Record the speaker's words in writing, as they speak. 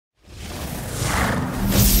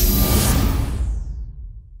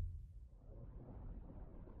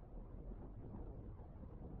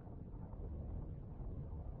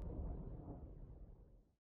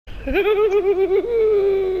Fuck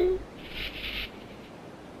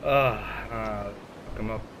him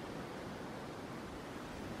up.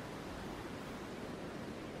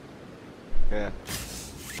 כן.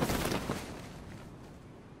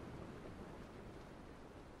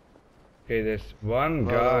 Okay, there's one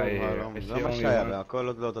guy here. I זה see מה only שהיה, one. והכל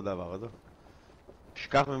עוד לא אותו דבר, עזוב.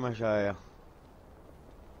 שכח ממה שהיה.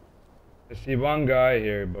 I see one guy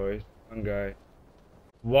here, boys. One guy.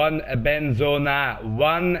 One benzona.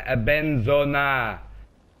 One benzona.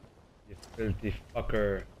 You filthy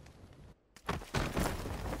fucker.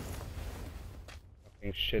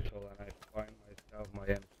 Fucking shithole, and I find myself my M4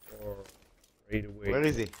 right away. Where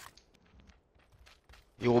is he?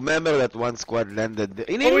 You remember that one squad landed there?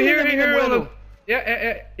 Oh, here.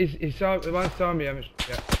 Yeah. He saw. One saw me. Yeah.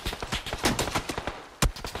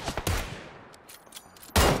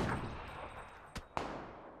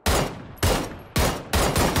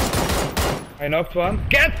 I knocked one.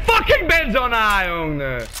 Get fucking benzona,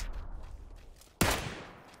 jongen!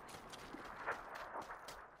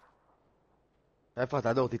 איפה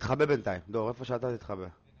אתה, דור? תתחבא בינתיים. דור, איפה שאתה תתחבא.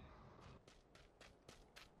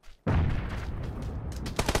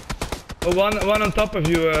 Oh, one on top of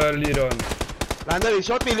you, Liron. לאנדר,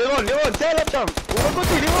 ישוט מי, לירון, צא אליו שם! הוא הורג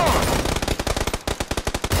אותי, לירון!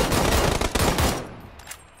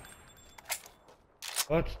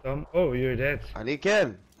 What, Tom? Oh, you're dead. אני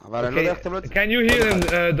כן, אבל אני לא יודע איך אתם לא... Can you heal him,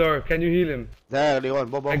 Dor? Can you heal him? זהר,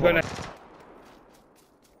 לירון, בוא.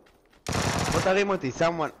 בוא תרים אותי,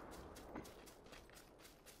 someone.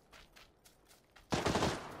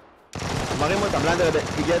 מרים אותם, לאנדר,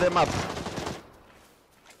 get them up.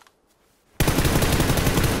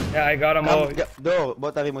 Yeah, I got him all. דור,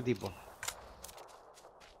 בוא תרים אותי פה.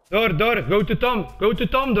 Dor, go to Tom. Go to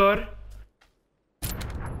Tom, Dor.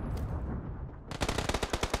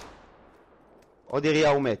 עוד ירייה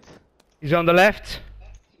הוא מת. He's on the left.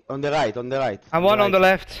 On the right. And one on the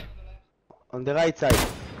left. On the right side.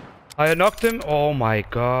 I knocked him. Oh my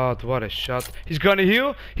god, what a shot. He's gonna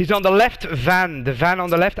heal. He's on the left van. The van on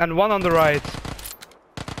the left and one on the right.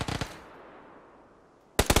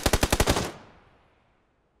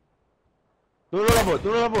 תנו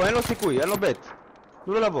לו לבוא, אין לו סיכוי, אין לו בית.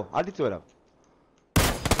 תנו לו לבוא, אל תצאו אליו.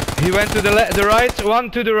 He went to the right, one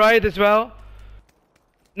to the right as well.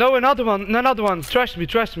 No, another one. Trust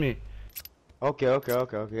me. Okay.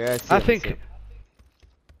 Yes, I think.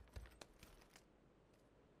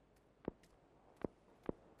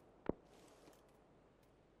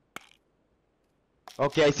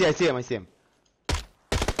 Okay, I see him.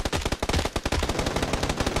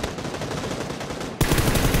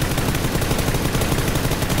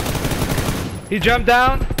 He jumped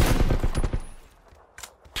down.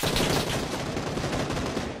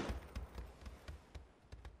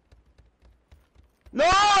 לא,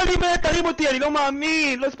 אני מת, תרים אותי, אני לא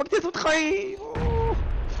מאמין, לא הספקתי לעשות חיים.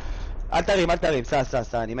 אל תרים,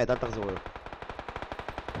 סע, אני מת, אל תחזור.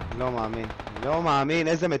 לא מאמין,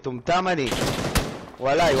 איזה מטומטם אני. הוא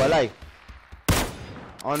עליי.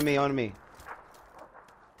 On me.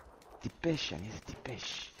 טיפש, אני איזה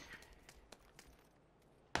טיפש.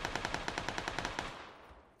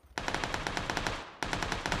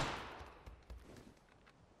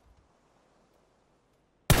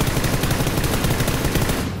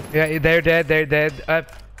 Yeah, they're dead.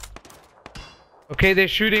 Okay,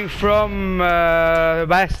 they're shooting from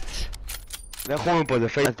west. לכו מפה, זה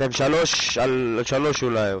פייט. אתם 3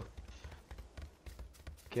 אולי.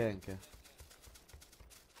 כן.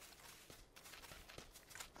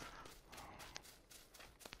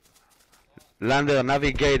 Lander,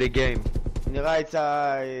 navigate the game. On the right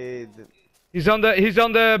side. He's on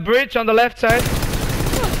the bridge on the left side.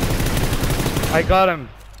 I got him.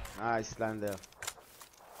 Nice, Lander.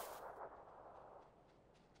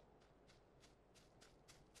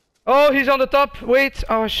 Oh, he's on the top. Wait.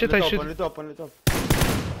 Oh shit, I should. On the top.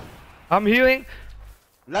 I'm healing.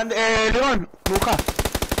 Lander, לירון, מאוחר.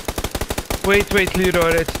 Wait,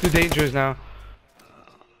 Leroy, it's too dangerous now.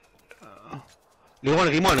 רימון,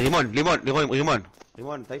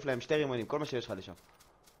 תעיף להם 2 רימונים, כל מה שיש לך לשם.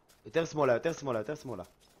 יותר שמאלה.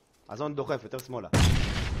 הזון דוחף, יותר שמאלה.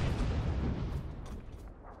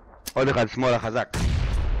 עוד אחד שמאלה, חזק.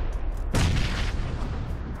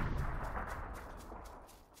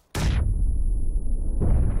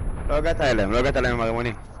 לא הגעת אליהם עם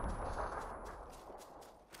הרימונים.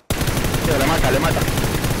 למטה.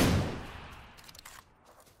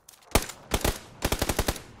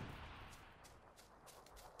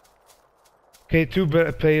 Okay, 2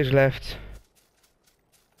 players left.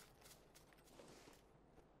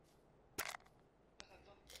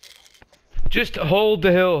 Just hold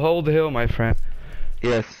the hill, my friend.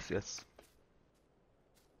 Yes.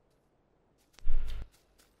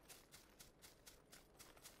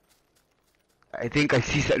 I think I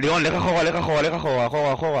see... לירון, לך אחורה, לך אחורה, לך אחורה,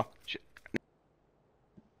 אחורה, אחורה.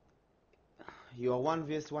 You are 1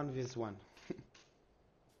 vs 1 vs 1.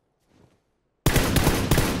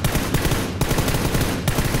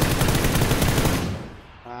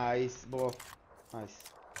 Nice, bro. Nice.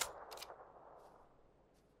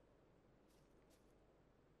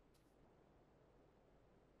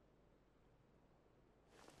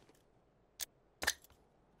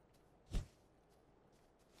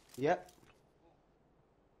 Yep.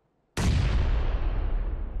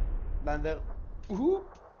 Lander. Woohoo!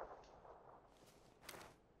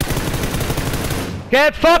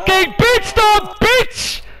 Get fucking bitched up,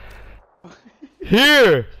 bitch!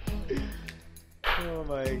 Here! Oh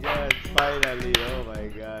my god, finally, oh my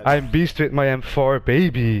god. I'm beast with my M4,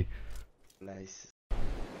 baby. Nice.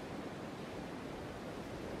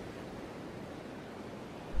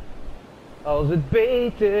 Als het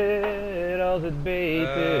beter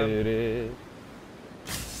is.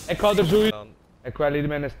 Ik ga er zo. Ik wil hier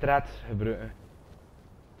mijn straat gebruiken.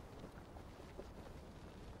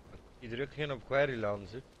 Je drukt geen op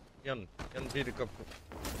Quarryland, hè? Jan zie de kop.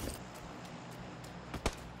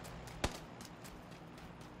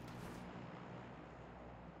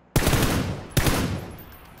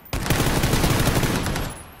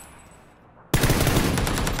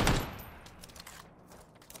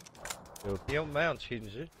 Niet op mij aan het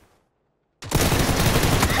schieten, ze.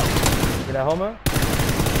 Wil jij hommen?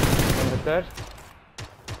 Van het thuis?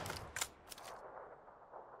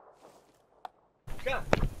 Ja!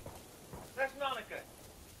 Rechts manneke!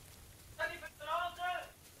 Ga niet met de handen!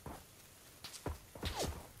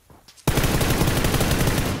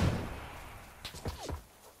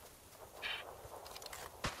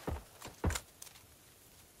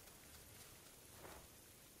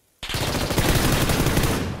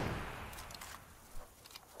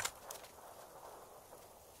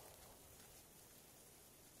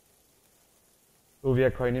 Hoe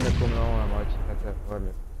wie kan je niet meer komen halen, maar het is net even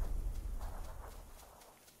gevaarlijk.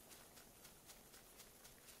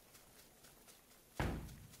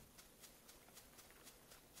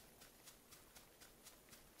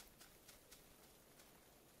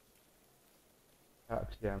 Ja, ik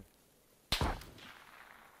zie hem.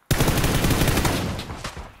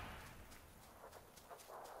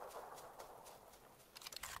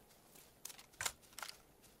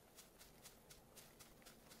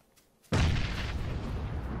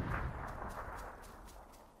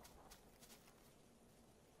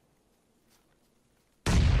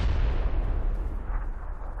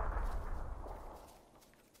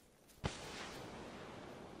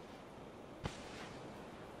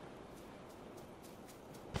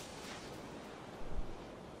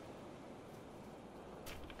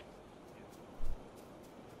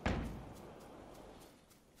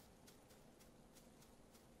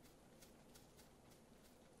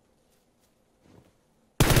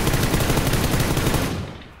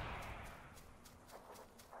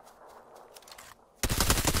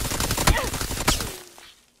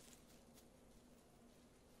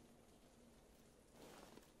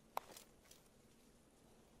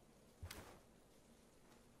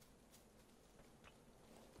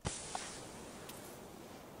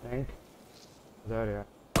 Denk. Daar ja.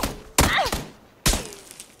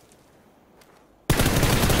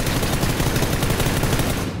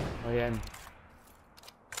 Oh Jen.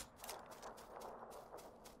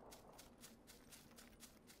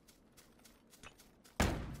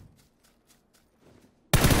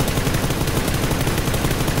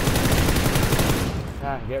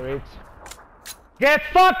 Ah, get raped. Get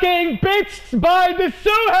fucking bitched by the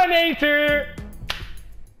Zohanator!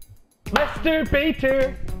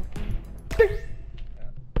 Masturbator!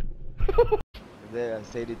 There, I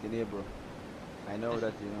said it in here, bro. I know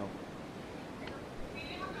that you know.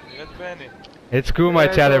 It's cool, my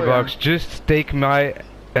chatterbox. Just take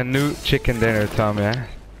a new chicken dinner, Tom, yeah?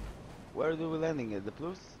 Where do we landing at? The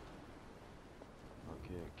plus?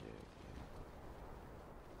 Okay.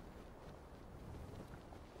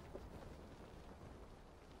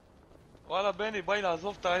 וואלה בני, בואי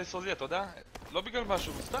לעזוב את ה-SOZ, אתה יודע? לא בגלל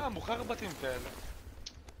משהו, סתם, מוכר בתים כאלה.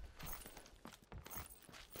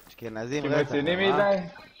 אשכנזים אתם רצח. רציניים מדי?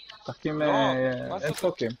 משחקים אין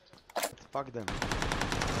צחוקים. Fuck them.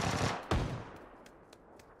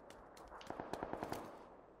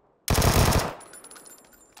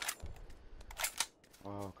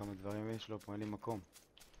 וואו, כמה דברים יש לו פה, אין לי מקום.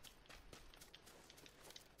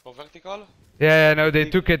 פה ורטיקל? Yeah, no, they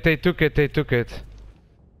took it.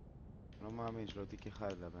 לא מאמין, יש לו תיק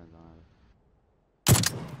אחד לבן אדם.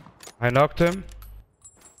 I knocked him.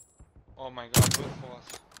 Oh my god, do it for us.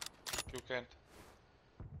 You can't.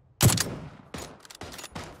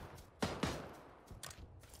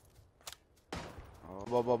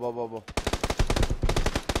 בוא.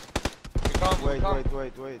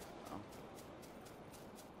 Wait.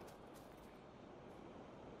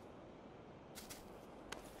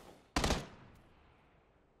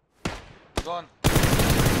 Zohan.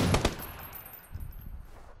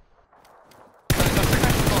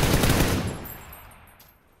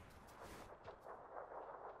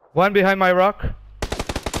 One behind my rock.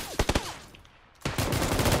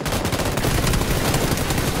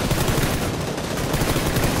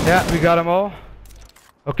 Yeah, we got them all.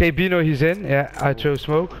 Okay, Bino, he's in. Yeah, I chose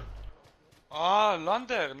smoke. Ah,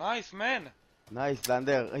 Lander, nice man. Nice,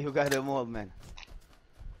 Lander, you got them all, man.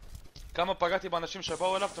 כמה פגעתי באנשים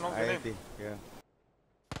שבאו אליו, אתם לא מבינים. הייתי, כן.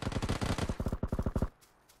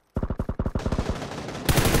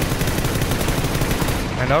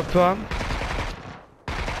 I knocked one.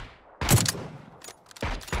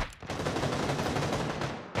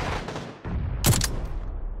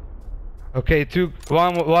 Okay,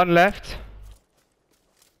 one left.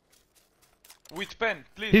 With pen,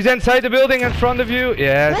 please. He's inside the building in front of you.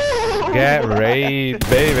 Yes. Get raid,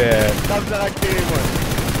 baby. סתם זרקתי רימון.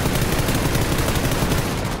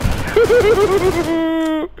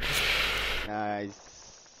 Nice.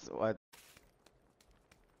 What?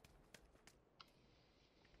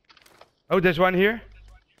 Oh, there's one here.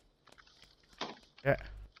 Yeah.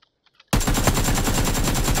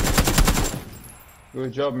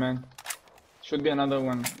 Good job, man. Should be another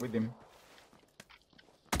one with him.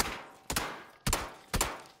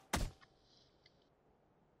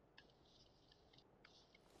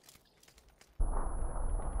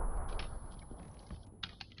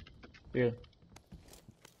 Here.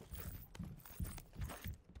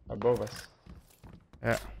 Above us.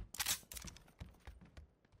 Yeah.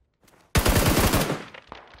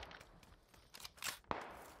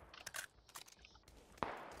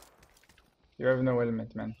 You have no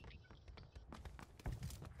element, man.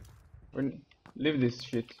 Leave this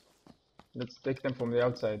shit. Let's take them from the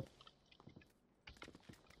outside.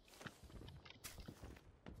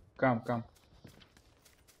 Come.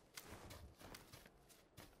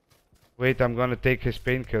 Wait, I'm gonna take his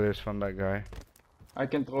painkillers from that guy. I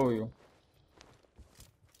can throw you.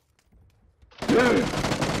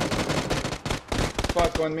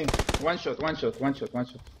 Fuck on me. One shot.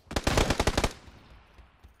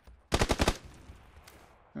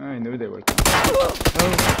 I knew they were coming.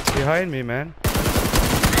 Oh, behind me, man.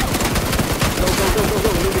 Go.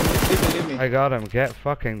 Leave me. I got him. Get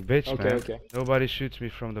fucking bitch, man. Okay. Nobody shoots me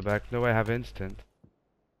from the back. No, I have instant.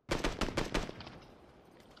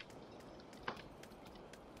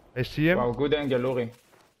 I see him. Wow, good angle, Uri.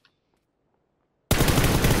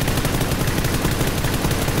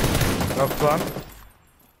 Knocked one.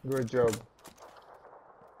 Good job.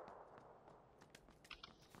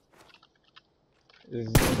 Is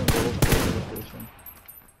not on the location.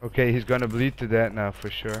 Okay, he's gonna bleed to death now for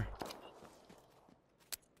sure.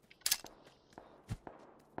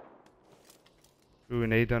 Threw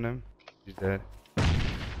an 8 on him. He's dead.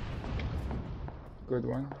 Good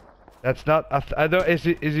one. That's not. I don't.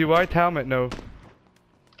 Is he white helmet? No.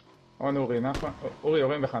 On Uri, נכון? Uri,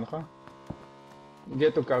 יורים בך, נכון?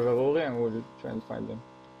 Get to cover Uri and we'll try and find them.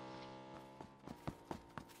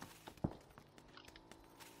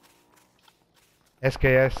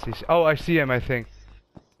 SKS. Oh, I see him. I think.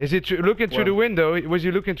 Is he looking through the window? Was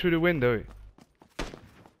he looking through the window?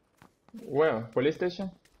 Where? Police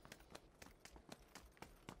station?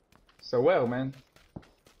 So where, man?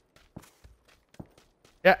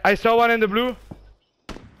 Yeah, I saw one in the blue.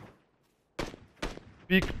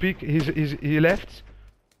 Peek. He left.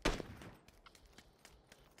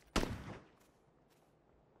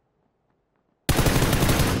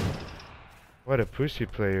 What a pussy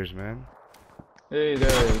players, man. Hey, there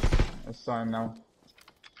he is. I saw him now.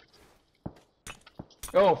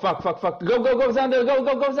 Oh, fuck. Go, Xander, go,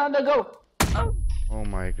 Xander, go! Oh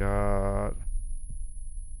my god.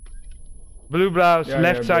 Blue blouse, Yeah,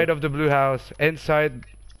 left side blue. of the blue house, inside.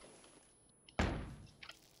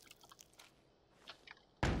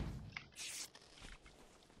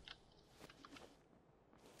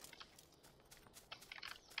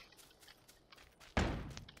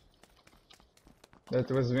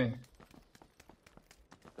 That was me.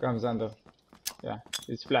 Come, Xander. Yeah,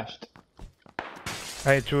 it's flashed.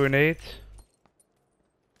 I threw an 8.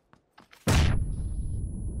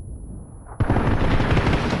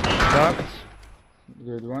 Knocked.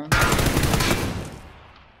 Good one.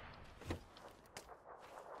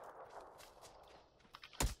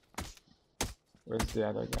 Where's the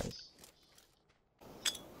other guys?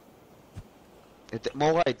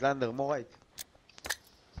 More right, Lander, more right.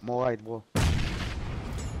 More right, bro.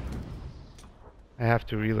 I have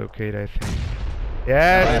to relocate, I think.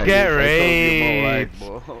 Yes, get Yes, I raped.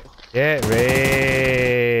 told you, bro. Get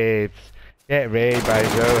raped. Get raped by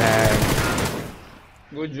Zohan.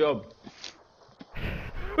 Good job.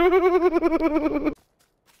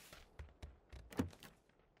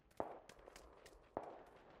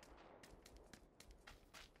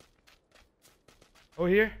 Oh,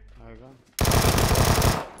 here?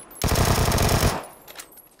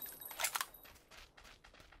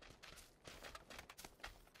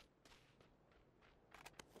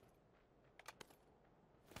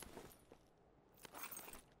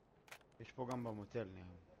 יש פה גם במוטל נראה.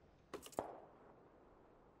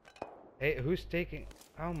 Hey, who's taking?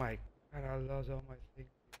 Oh my god, I lost all my things.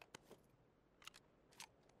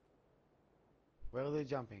 Where are they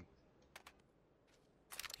jumping?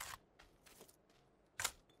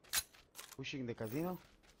 Pushing the casino?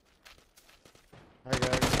 רגע,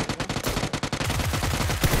 רגע.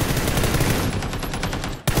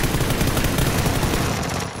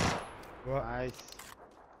 What? Nice.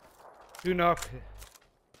 2 knock.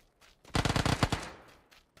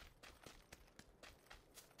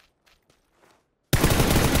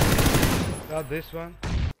 Got this one.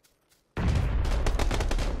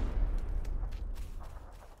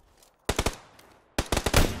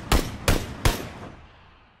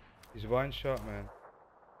 He's one shot, man.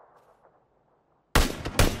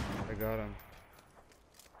 I got him.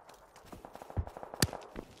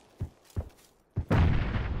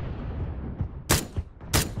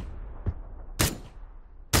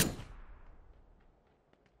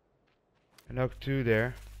 I knocked 2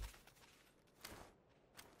 there.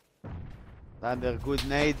 Lander, good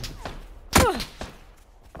nade.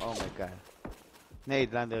 Oh my god.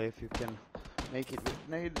 Nade, Lander, if you can make it with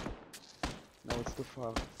nade. No, it's too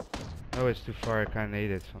far. No, it's too far. I can't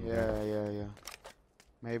need it from there. Yeah.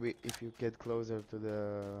 Maybe if you get closer to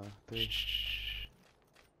the tree. Shh.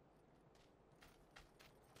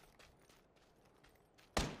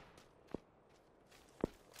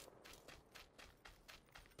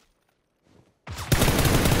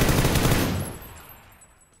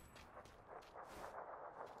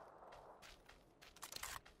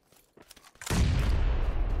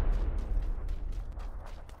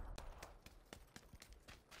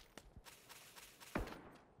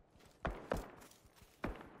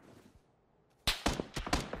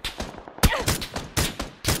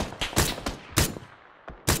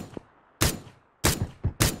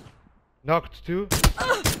 Knocked 2.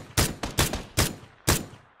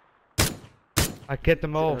 I get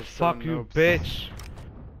them all. They're so Fuck you, noobs. bitch.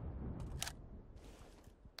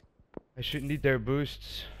 I should need their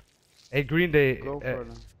boosts. Hey, Green Day. Go for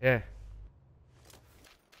them. Yeah.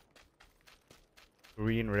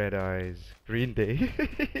 Green red eyes. Green Day.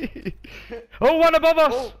 Oh, one above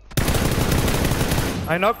us! Oh.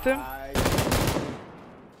 I knocked him.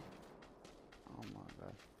 Oh my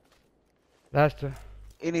god. Last.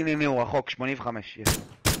 הנה, הוא רחוק, 85. Yes.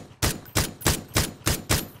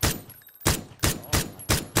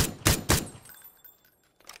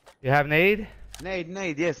 You have nade?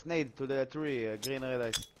 Nade, yes, nade to the tree, green red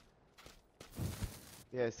eyes.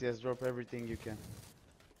 Yes, drop everything you can.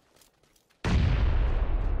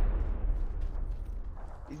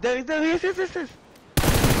 He's there, yes.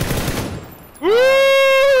 Woo!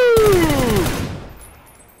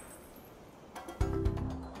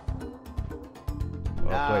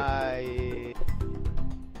 Nice.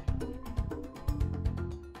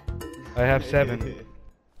 I have 7.